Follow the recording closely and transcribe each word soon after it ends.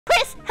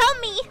Chris,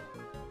 help me!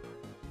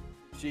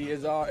 She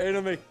is our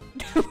enemy.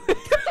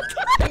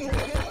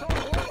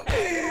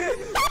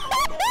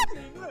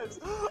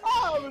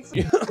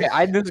 Okay,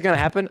 I knew this was gonna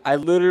happen. I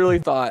literally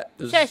thought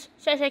this... Shush,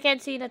 I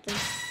can't see nothing.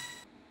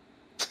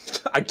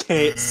 I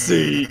can't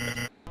see.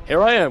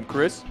 Here I am,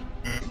 Chris.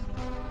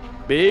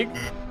 Big.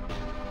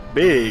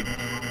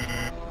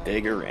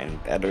 Bigger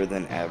and better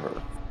than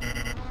ever.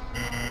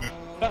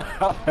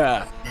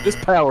 This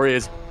power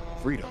is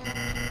freedom.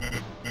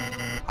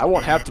 I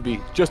won't have to be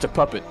just a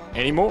puppet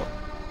anymore.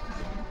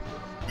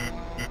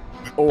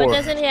 Or, But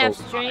doesn't he have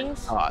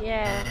strings?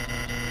 Yeah.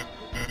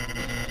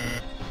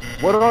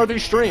 What are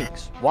these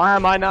strings? Why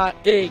am I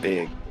not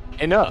Big.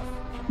 enough?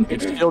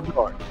 It's still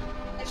dark.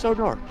 So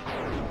dark.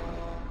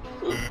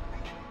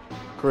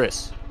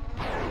 Chris.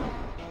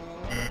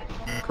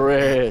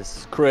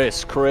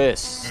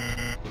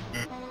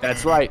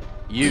 That's right.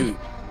 You.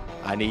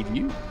 I need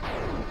you.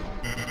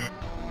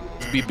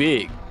 To be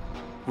big.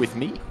 With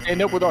me.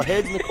 End up with our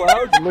heads in the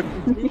clouds and looking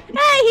at me.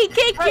 Hey, he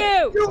kicked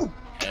you! You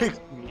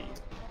kicked me.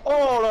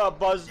 Hold up,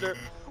 Buster.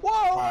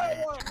 Whoa.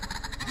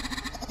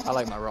 I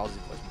like my Rousey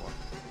voice more.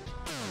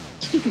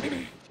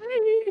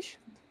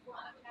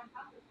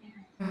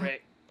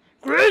 Rick.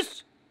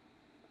 Chris!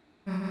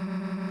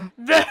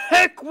 The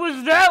heck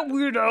was that,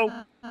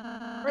 weirdo?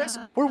 Chris,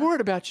 we're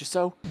worried about you,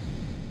 so.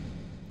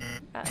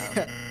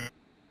 Uh-oh.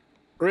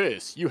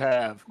 Chris, you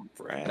have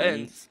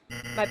Friends.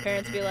 My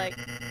parents be like,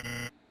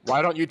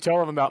 Why don't you tell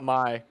them about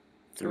my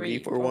 3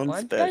 for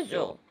 1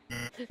 special.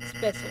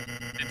 Special.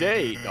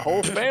 today? The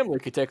whole family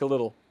could take a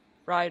little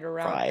Ride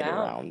around Ride town.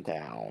 around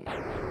town.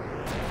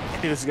 I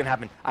knew this was gonna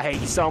happen. I hate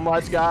you so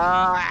much,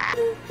 guys.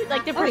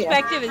 Like the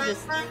perspective is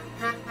just.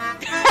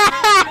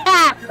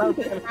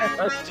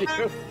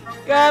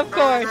 Of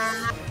course.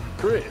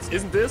 Chris,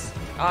 isn't this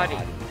Audie.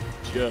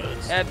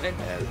 just Evan.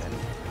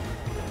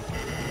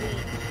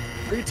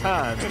 3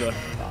 times the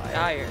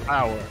Tire.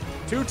 power,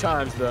 2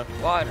 times the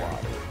Water.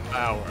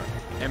 power,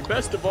 and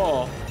best of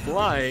all,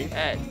 flying?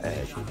 Ed.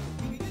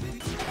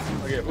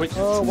 Okay,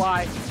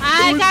 why?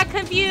 I got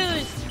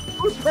confused.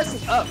 Who's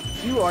pressing up?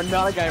 You are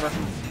not a gamer.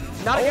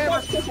 Not a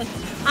gamer.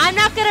 I'm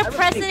not gonna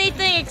press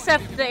anything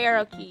except the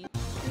arrow key.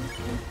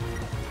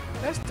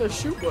 That's the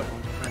shoot button.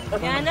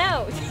 Yeah, I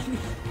know.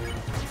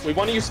 We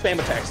want to use spam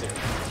attacks here.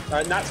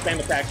 Not spam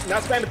attacks.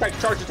 Not spam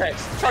attacks. Charge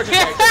attacks. Charge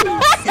attacks.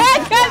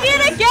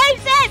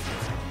 Communication!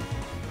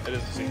 It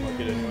doesn't seem like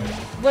it anyway.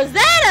 Was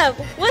that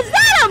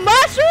a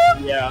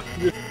mushroom? Yeah.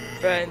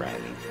 Friend.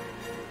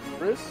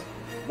 Chris,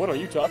 what are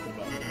you talking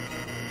about?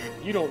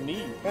 You don't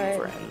need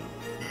Friend.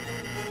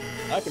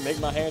 I can make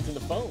my hands in the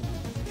phone.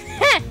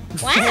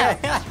 Wow.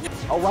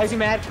 Oh, why is he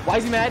mad? Why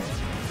is he mad?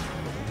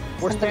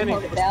 We're Somebody spamming.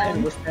 hold it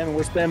down.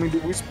 We're spamming.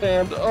 We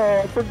spammed.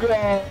 Oh, I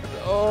forgot.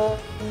 Oh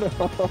no.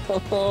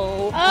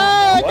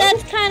 Oh,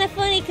 that's kind of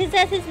funny because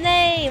that's his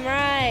name,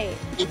 right?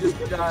 He just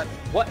got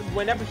what?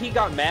 Whenever he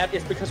got mad,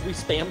 it's because we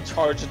spam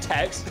charge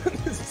attacks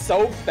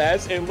so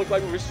fast and it looked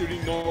like we were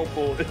shooting normal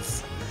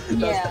bullets.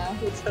 Yeah.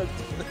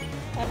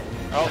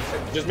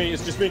 Oh, just me.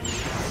 It's just me.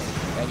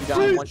 And you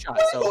got in one shot.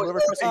 So whoever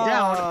puts you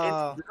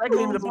down, it's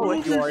directly into the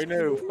bullet. You already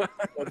knew.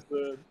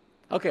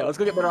 Okay, let's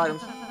go get better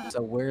items.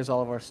 So where's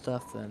all of our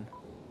stuff then?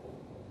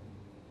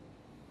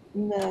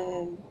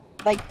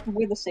 Like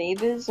where the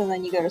save is, and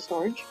then you go to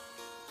storage.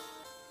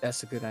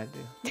 That's a good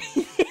idea.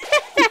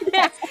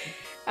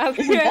 I'll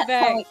be Isn't right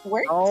that how back. it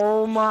works?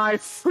 Oh my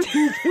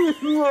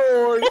freaking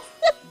lord!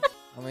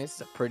 I mean, it's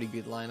a pretty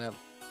good lineup.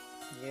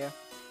 Yeah.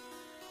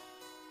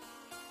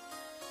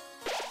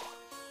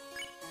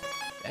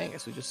 Dang, I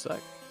guess we just suck.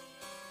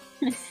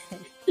 Too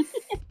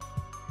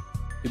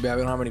bad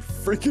we don't have any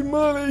freaking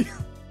money.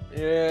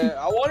 Yeah.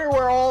 I wonder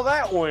where all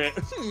that went.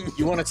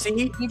 You want to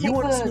see? You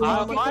want to see?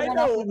 I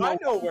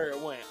know where it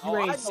went. You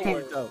ain't seen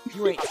it though.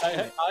 You ain't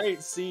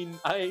seen it.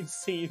 I ain't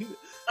seen.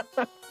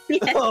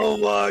 Oh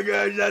my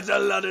gosh, that's a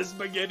lot of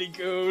spaghetti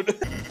code.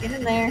 Get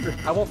in there.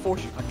 I won't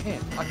force you. I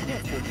can't force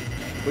you.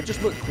 But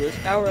just look, Chris.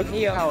 Power of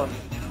Neo. Power.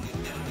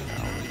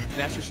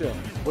 And ask yourself,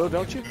 well,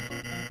 don't you?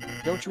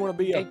 Don't you want to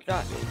be a Big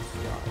shot.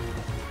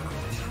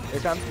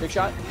 Here comes big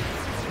shot?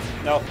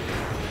 No.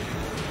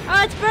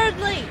 Oh, it's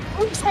Birdly.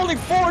 Who's holding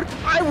forward?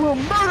 I will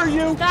murder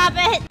you. Stop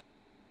it.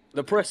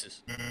 The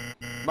presses.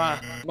 My.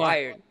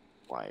 Wired.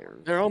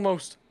 Wires. They're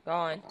almost.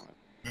 Gone.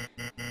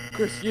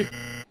 Chris, you.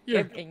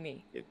 Gifting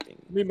me.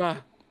 Me, my.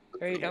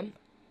 Freedom.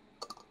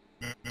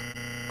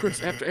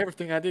 Chris, after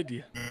everything I did to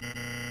you.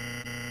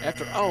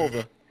 After all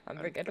the.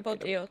 Unforgettable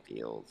deal.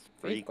 Feels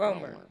Free free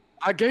Cromer. Cromer.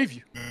 I gave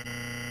you.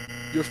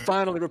 You're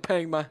finally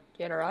repaying my.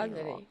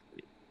 Generosity.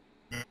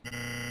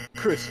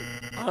 Chris,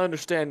 I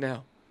understand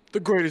now. The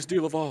greatest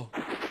deal of all.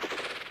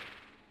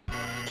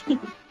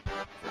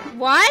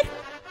 What?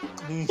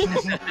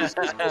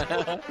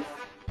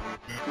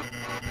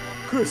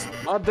 Chris,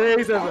 my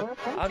days as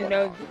I'm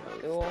no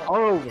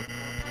are over.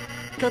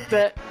 Cut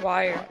that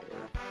wire.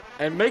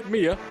 and make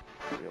me a.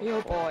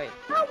 Real boy.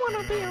 Are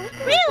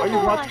Real you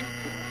boy. watching?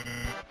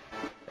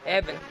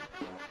 Evan.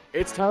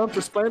 It's time for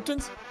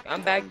Splantons.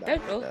 I'm back.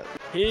 Dental.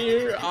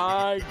 Here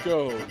I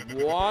go.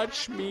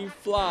 Watch me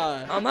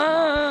fly.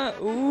 Mama!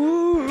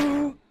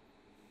 Ooh!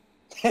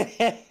 He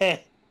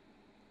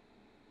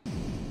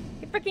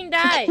freaking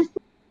died.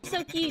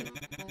 So cute.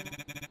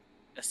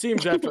 It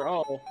seems after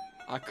all,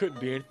 I couldn't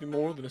be anything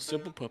more than a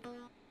simple puppet.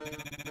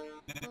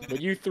 But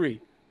you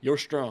three, you're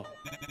strong.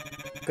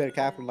 Could have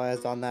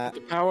capitalized on that.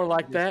 With a power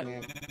like that,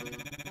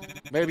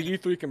 maybe you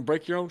three can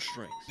break your own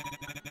strengths.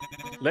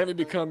 Let me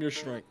become your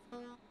strength.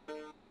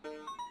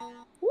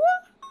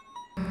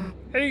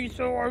 Hey,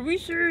 so are we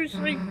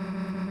seriously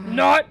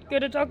not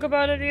gonna talk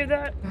about any of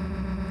that?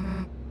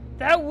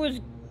 That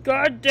was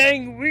god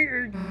dang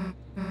weird.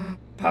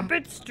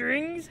 Puppet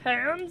strings,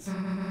 hands?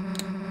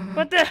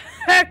 What the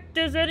heck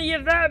does any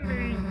of that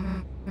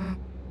mean?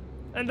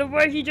 And the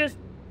way he just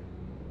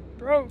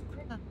broke.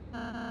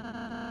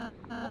 I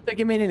don't think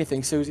it meant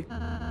anything, Susie.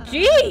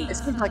 Jeez! It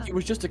seems like it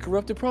was just a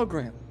corrupted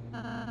program.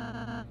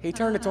 He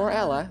turned into our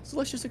ally, so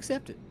let's just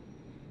accept it.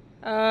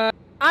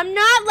 I'm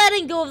not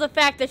letting go of the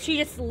fact that she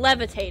just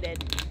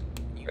levitated.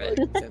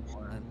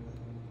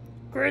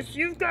 Chris,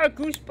 you've got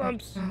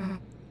goosebumps.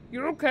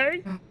 You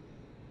okay?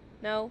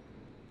 No.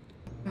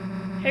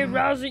 Hey,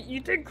 Rousey,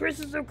 you think Chris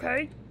is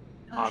okay?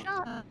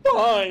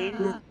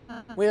 Fine.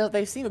 Well,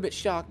 they seem a bit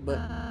shocked, but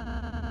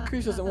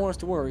Chris doesn't want us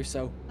to worry,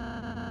 so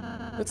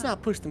let's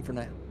not push them for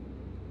now.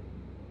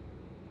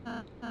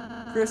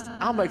 Chris,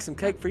 I'll make some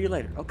cake for you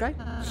later, okay?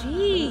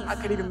 Jeez. I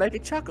could even make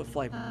it chocolate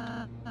flavored.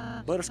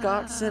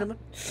 Butterscotch, cinnamon,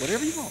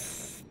 whatever you want.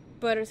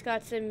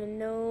 Butterscotch cinnamon,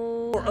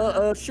 no.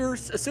 Or, sure,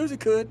 Susie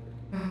could.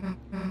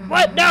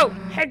 What? No!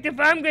 Heck, if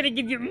I'm gonna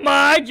give you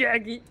my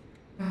jacket,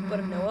 But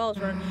if Noel's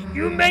running.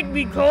 you make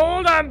me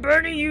cold, I'm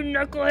burning you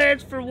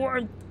knuckleheads for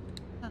warmth.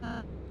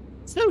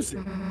 Susie.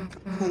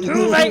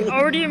 Too late,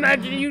 already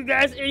imagining you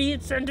guys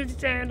idiots scented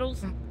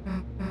sandals.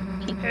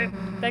 Hey,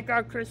 that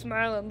got Chris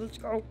smiling, let's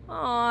go.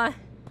 Aw.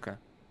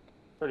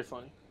 Pretty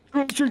funny.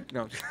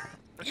 No.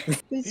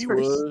 Who's He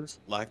first? was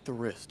like the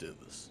rest of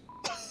us,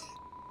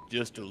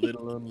 just a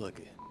little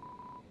unlucky.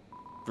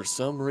 For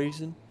some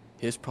reason,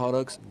 his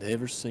products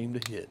never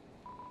seemed to hit,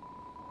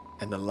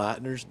 and the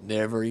Lightners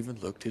never even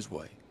looked his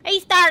way. He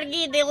started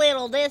getting a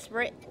little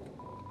desperate.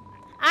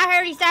 I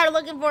heard he started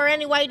looking for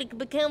any way to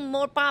become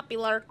more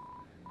popular.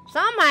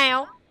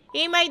 Somehow,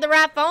 he made the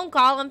right phone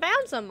call and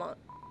found someone.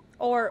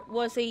 Or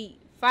was he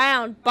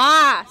found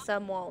by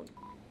someone?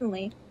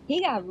 Suddenly,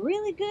 he got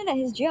really good at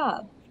his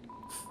job.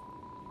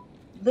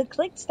 The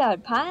clicks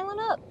started piling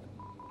up.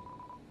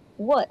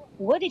 What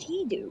did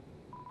he do?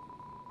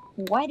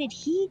 Why did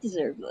he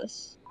deserve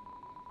this?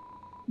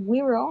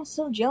 We were all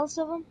so jealous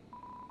of him.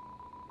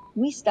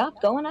 We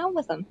stopped going out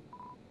with him.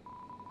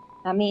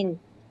 I mean,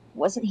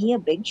 wasn't he a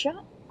big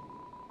shot?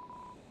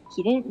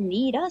 He didn't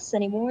need us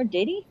anymore,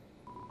 did he?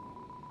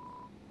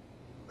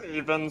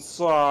 Even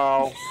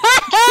so,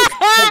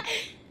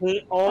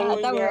 he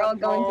only thought we were all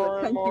got going to a more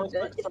and more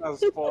country bit. You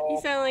successful.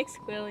 sound like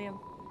Squilliam.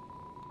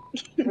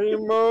 He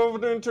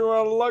moved into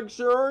a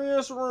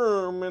luxurious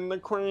room in the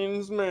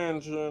Queen's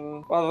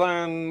mansion, but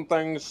then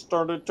things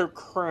started to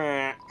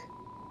crack.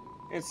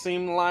 It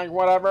seemed like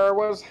whatever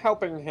was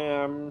helping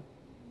him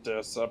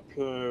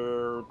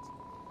disappeared.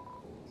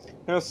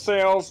 His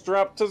sales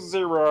dropped to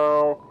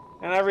 0,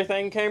 and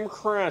everything came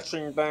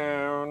crashing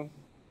down.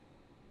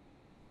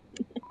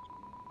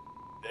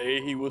 The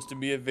day he was to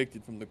be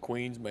evicted from the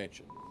Queen's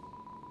mansion,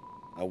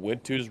 I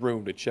went to his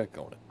room to check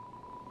on him,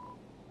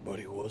 but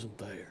he wasn't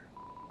there.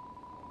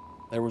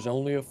 There was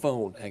only a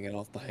phone hanging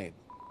off the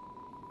handle.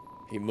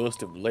 He must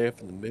have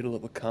left in the middle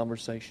of a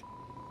conversation,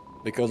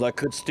 because I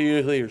could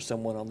still hear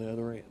someone on the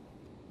other end.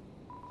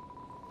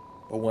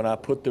 But when I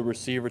put the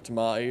receiver to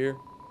my ear,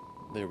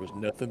 there was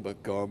nothing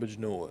but garbage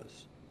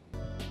noise.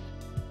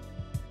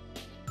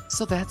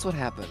 So that's what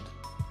happened.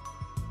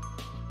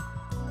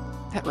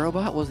 That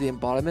robot was the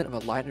embodiment of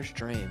a Lightner's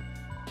dream.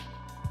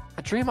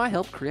 A dream I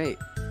helped create.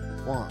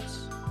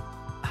 Once.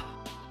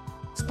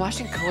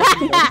 Splashing colors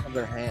from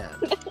their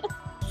hand.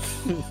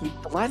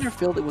 The Lightner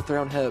filled it with their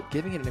own hope,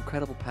 giving it an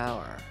incredible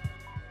power.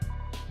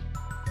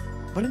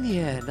 But in the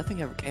end,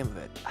 nothing ever came of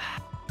it.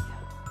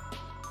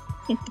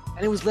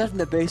 And it was left in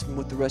the basement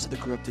with the rest of the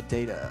corrupted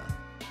data.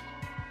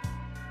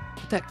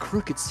 But that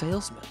crooked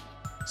salesman,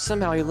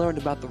 somehow he learned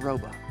about the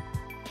robot,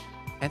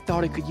 and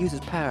thought he could use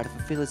his power to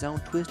fulfill his own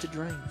twisted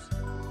dreams.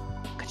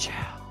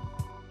 Ka-chow.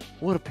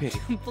 What a pity.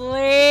 He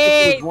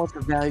Please. was once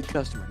a valued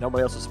customer.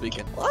 Nobody else was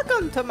speaking.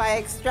 Welcome to my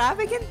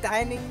extravagant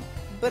dining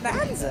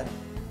bonanza.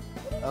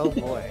 Oh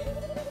boy.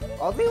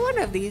 Only one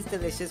of these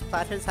delicious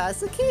platters has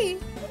the key.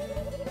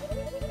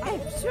 I'm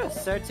sure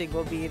searching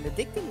will be an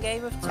addicting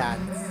game of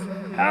chance.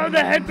 How the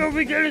heck are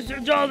we gonna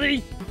search all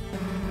these?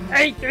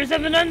 Hey, there's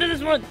something under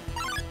this one.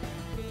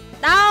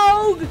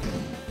 Dog.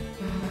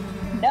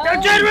 No.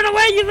 Now, Jen, run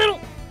away, you little.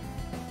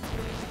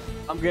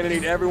 I'm gonna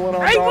need everyone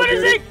on Hey, dog what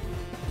is duty. it?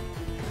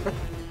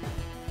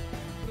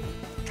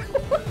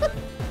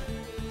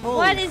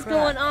 What is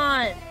going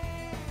on?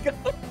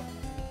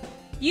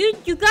 You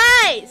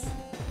guys.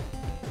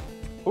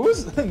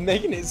 Who's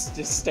making it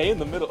just stay in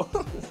the middle?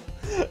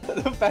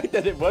 The fact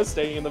that it was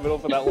staying in the middle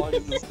for that long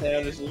is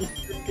astonishing.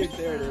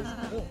 There it is.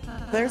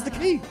 There's the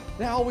key.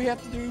 Now all we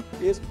have to do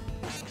is...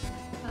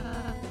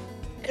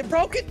 It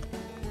broke it!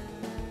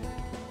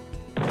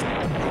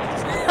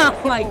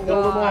 Oh my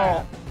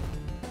god.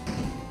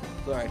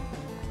 Sorry.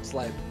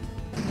 Slave.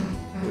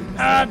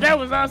 That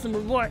was awesome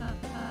report.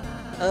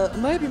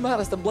 Maybe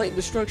minus the blatant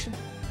destruction.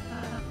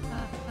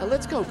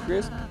 Let's go,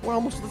 Chris. We're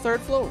almost to the 3rd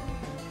floor.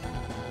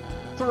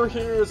 Through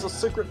here is a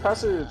secret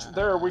passage.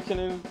 There we can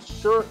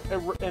ensure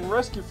and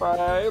rescue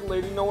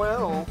Lady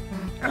Noelle.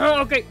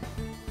 Okay.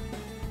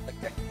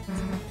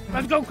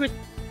 Let's go, Chris.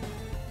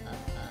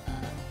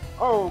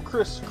 Oh,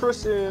 Chris,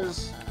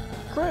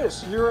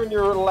 you and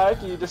your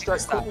lackey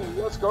distract Queen.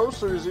 Let's go,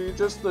 Susie.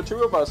 Just the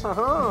 2 of us.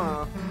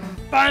 Haha.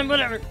 Fine,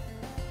 whatever.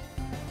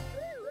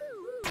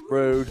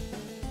 Rude.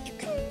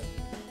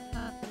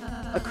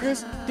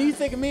 Chris, do you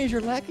think of me as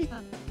your lackey?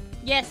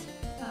 Yes.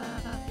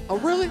 Oh,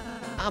 really?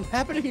 I'm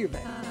happy to hear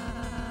that.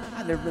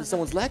 I've never been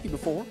someone's lackey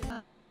before.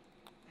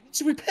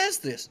 Should we pass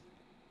this?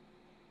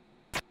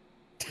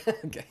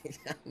 Okay,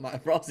 my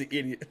Rossy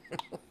idiot.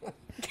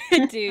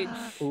 Dude.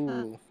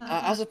 Ooh.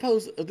 I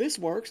suppose this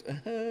works.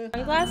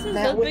 Sunglasses?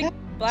 Now, Those big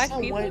black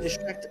some people? way to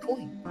distract the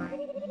queen.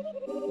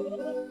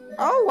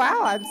 Oh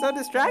wow, I'm so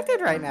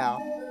distracted right now.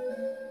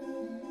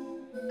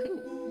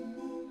 Cool.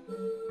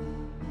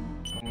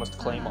 We must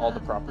claim all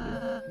the property.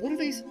 What are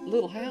these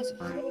little houses?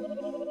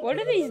 What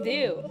do these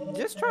do?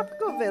 Just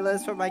tropical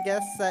villas for my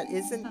guests that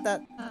isn't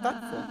that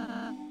thoughtful.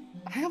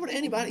 How would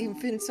anybody even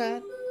fit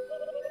inside?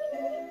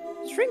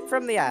 Shrink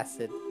from the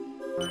acid.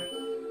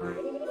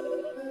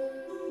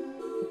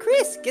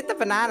 Chris, get the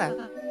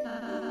banana.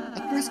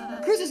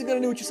 Chris isn't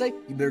gonna do what you say.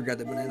 You better grab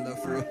that banana though,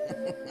 for real.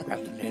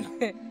 Grab the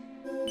banana.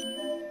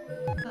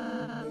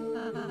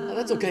 Oh,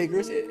 that's okay,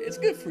 Chris. It's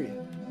good for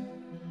you.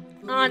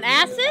 On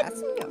acid?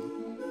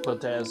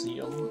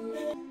 Potassium.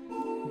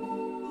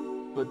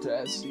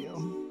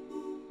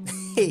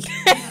 Hey.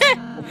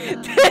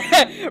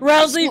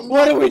 Rousey,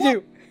 what do we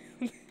do?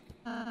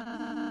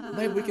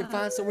 Maybe we can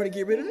find somewhere to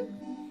get rid of it?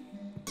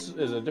 This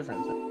is a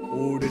different thing.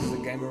 Oh, this is a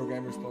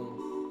gamer's puzzle.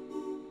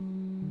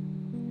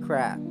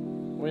 Crap.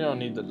 We don't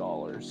need the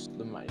dollars,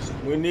 the mice.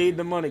 We need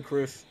the money,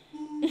 Chris.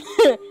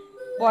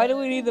 Why do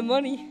we need the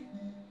money?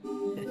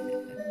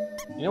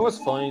 You know what's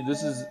funny?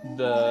 This is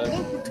the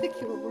No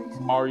particular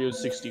reason. Mario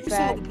 64.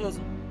 Solve the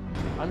puzzle.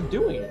 I'm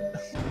doing it.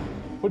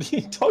 What are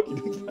you talking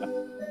about?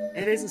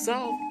 It isn't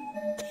solved.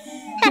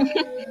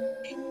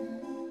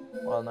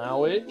 Well,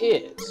 now it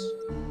is.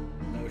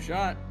 No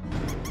shot.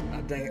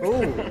 Oh, dang it.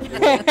 Ooh.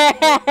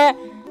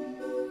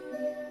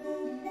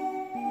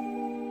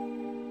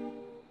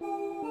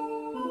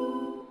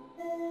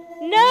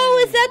 No,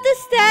 is that the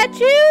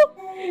statue?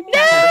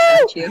 No!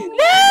 Statue.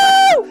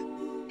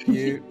 No!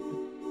 Cute.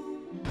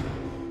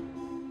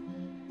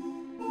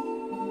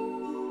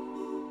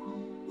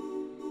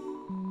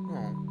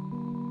 Oh.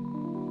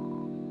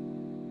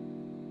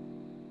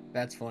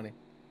 That's funny.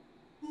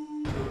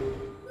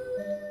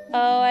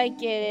 Oh, I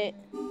get it.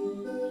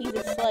 He's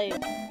a slave.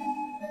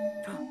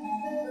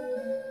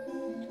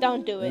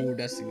 Don't do it. Ooh,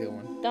 that's a good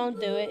one. Don't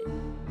do it.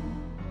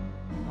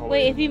 Oh,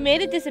 Wait, if you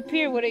made it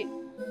disappear, would it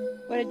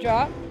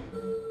drop?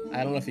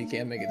 I don't know if you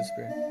can make it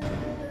disappear.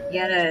 You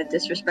gotta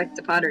disrespect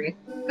the pottery.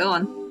 Go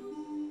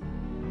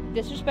on.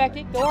 Disrespect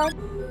it. Go on.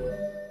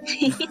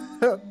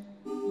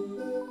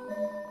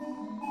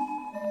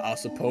 I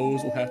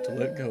suppose we'll have to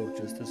let go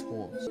just this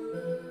once.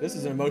 This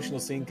is an emotional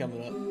scene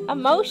coming up.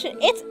 Emotion.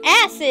 It's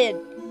acid.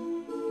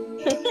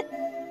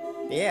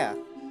 Yeah.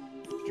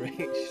 Straight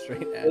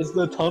acid. It's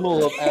the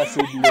tunnel of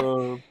acid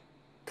love.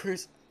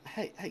 Chris,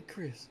 hey,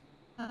 Chris.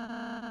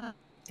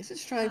 Is it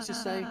strange to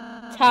say?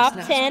 Top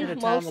Let's not 10 spend a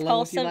time most alone with you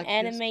wholesome like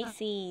this? anime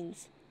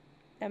scenes.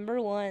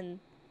 Number 1.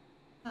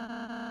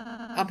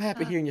 I'm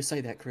happy hearing you say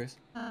that, Chris.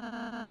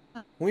 When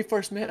we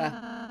first met,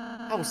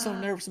 I was so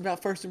nervous about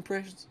first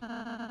impressions.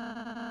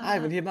 I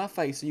even hid my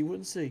face so you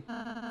wouldn't see.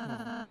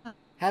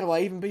 How do I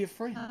even be a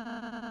friend?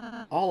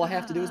 All I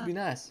have to do is be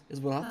nice, is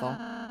what I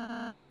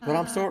thought. But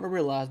I'm starting to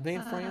realize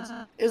being friends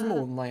is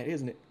more than that,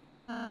 isn't it?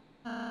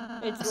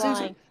 It's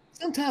Seriously, lying.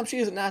 sometimes she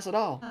isn't nice at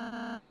all.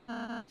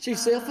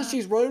 She's selfish,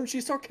 she's rude,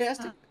 she's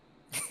sarcastic.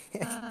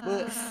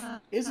 But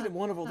isn't it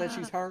wonderful that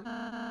she's hurt?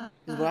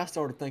 Is what I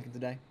started thinking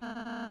today.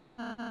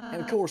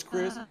 And of course,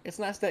 Chris, it's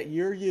nice that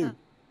you're you.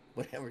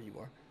 Whatever you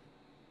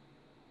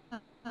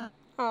are.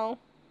 Oh.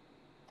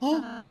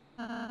 Huh?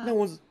 No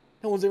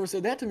one's ever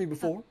said that to me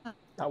before.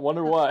 I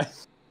wonder why.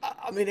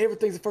 I mean,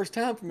 everything's the first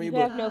time for me, You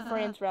but have no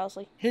friends,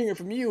 Rousley. hearing it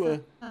from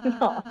you,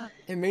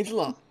 it means a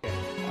lot.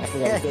 I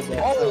forgot to say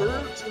that.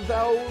 Art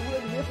thou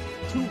readiest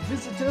to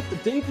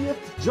visiteth Davieth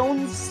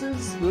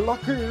Jones's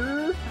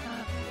locker?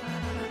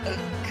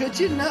 Could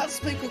you not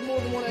speak with more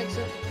than one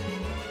accent?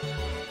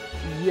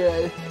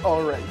 Yeah,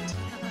 alright.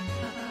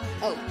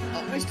 Oh,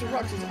 Mr.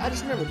 Roxas, I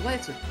just remembered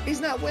Lancer. He's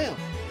not well.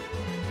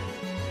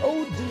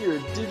 Oh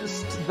dear,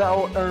 didst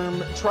thou,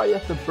 try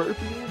at the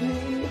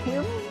burping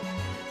him?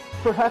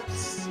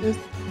 Perhaps if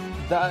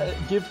that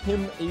give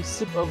him a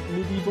sip of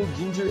medieval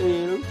ginger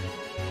ale?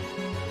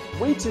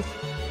 Waiteth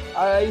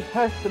I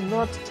hath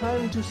not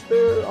time to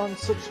spare on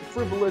such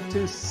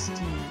frivolities.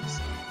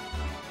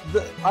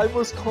 I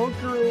must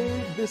conquer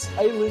this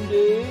island,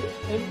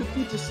 and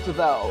defeatest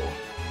thou.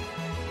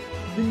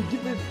 Then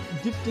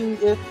gifting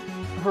it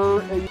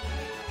her a.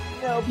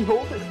 Now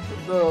behold it,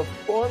 the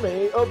form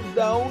of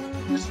down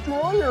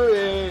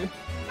destroyer.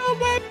 Oh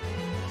my!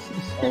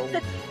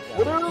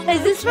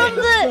 Is this from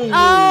the?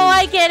 Oh,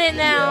 I get it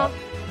now.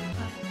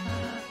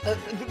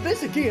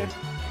 This again.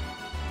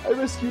 I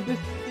rescued it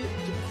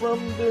from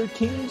the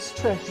king's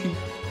trash heap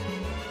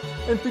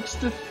and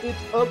fixed it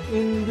up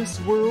in this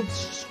world's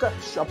scrap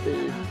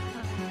shoppy.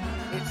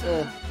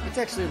 It's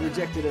actually a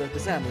rejected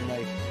design we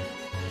made.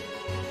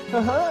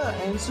 Haha,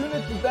 and soon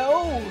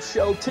thou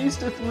shalt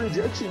tasteth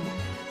rejection.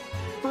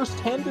 First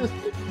handeth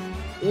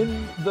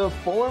in the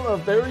form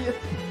of various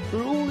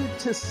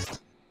brutist.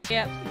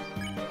 Yep.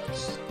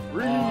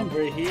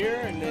 We're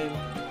here, and then.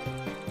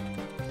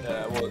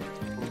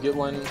 We'll get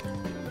one.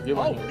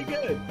 Oh, pretty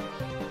good.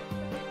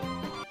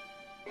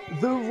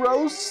 The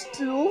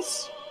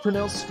Roustils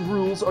pronounced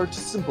rules are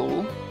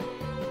simple.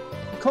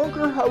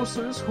 Conquer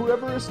houses,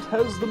 whoever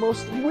has the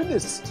most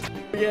winnest.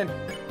 Again.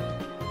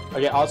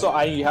 Okay, also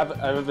I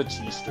have a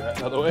cheese strap,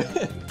 by the way.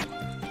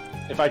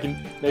 If I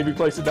can maybe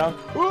place it down.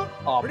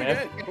 Oh pretty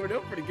man. Good. We're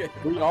doing pretty good.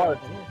 We are.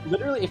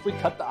 Literally, if we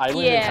cut the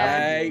island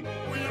Yeah. in half.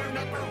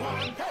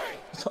 Hey.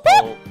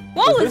 Oh.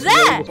 What was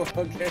that?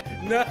 Okay.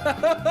 No.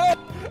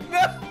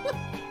 No.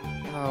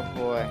 Oh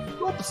boy.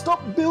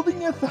 Stop building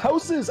the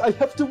houses! I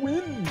have to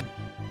win!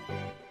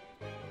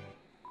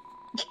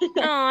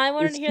 Oh, I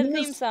wanted to hear the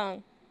Excuse- theme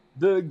song.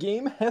 The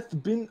game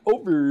hath been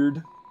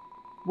overed.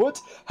 What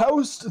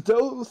house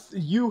doth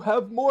you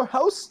have more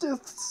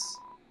houstiths?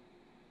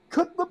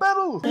 Cut the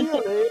battle!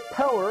 Relay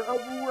power of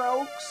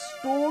Rauk's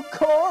store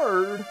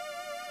card!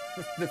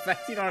 The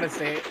fact you know how to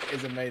say it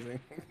is amazing.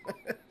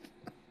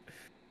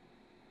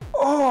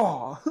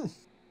 Oh!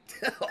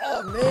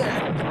 Oh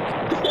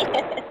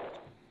man!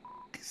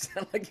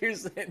 Sound like you're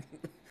saying.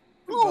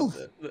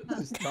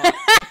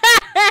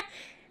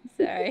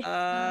 Sorry.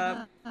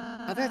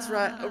 That's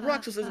right.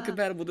 Roxas isn't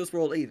compatible with this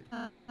world either.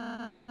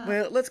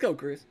 Well, let's go,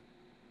 Chris.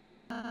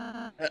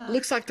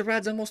 Looks like the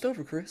ride's almost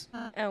over, Chris.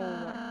 Oh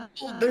my.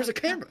 Oh, there's a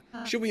camera.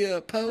 Should we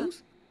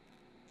pose?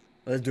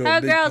 Let's do How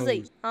a big girlsy.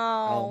 pose.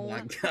 Oh,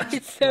 my gosh.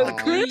 it's so Aw.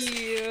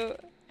 cute.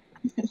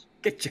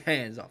 Get your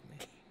hands off me.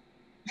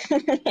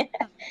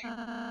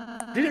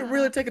 Did it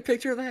really take a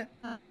picture of that?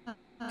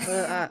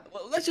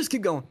 Well, let's just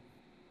keep going.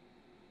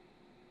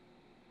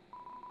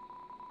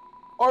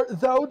 Art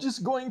thou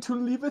just going to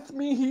leaveth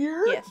me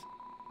here? Yes.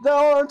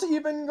 Thou aren't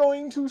even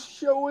going to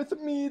showeth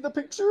me the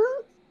picture?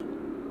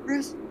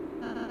 Chris,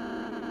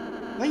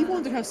 are you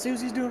wondering how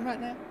Susie's doing right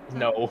now?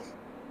 No.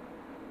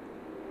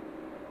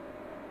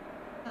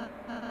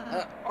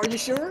 Are you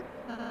sure?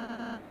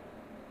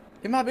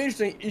 It might be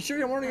interesting. You sure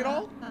you're wondering at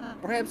all?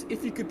 Perhaps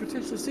if you could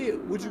potentially see it,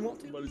 would you want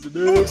to?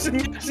 Somebody's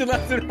a She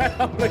left it right.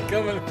 I'm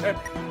coming.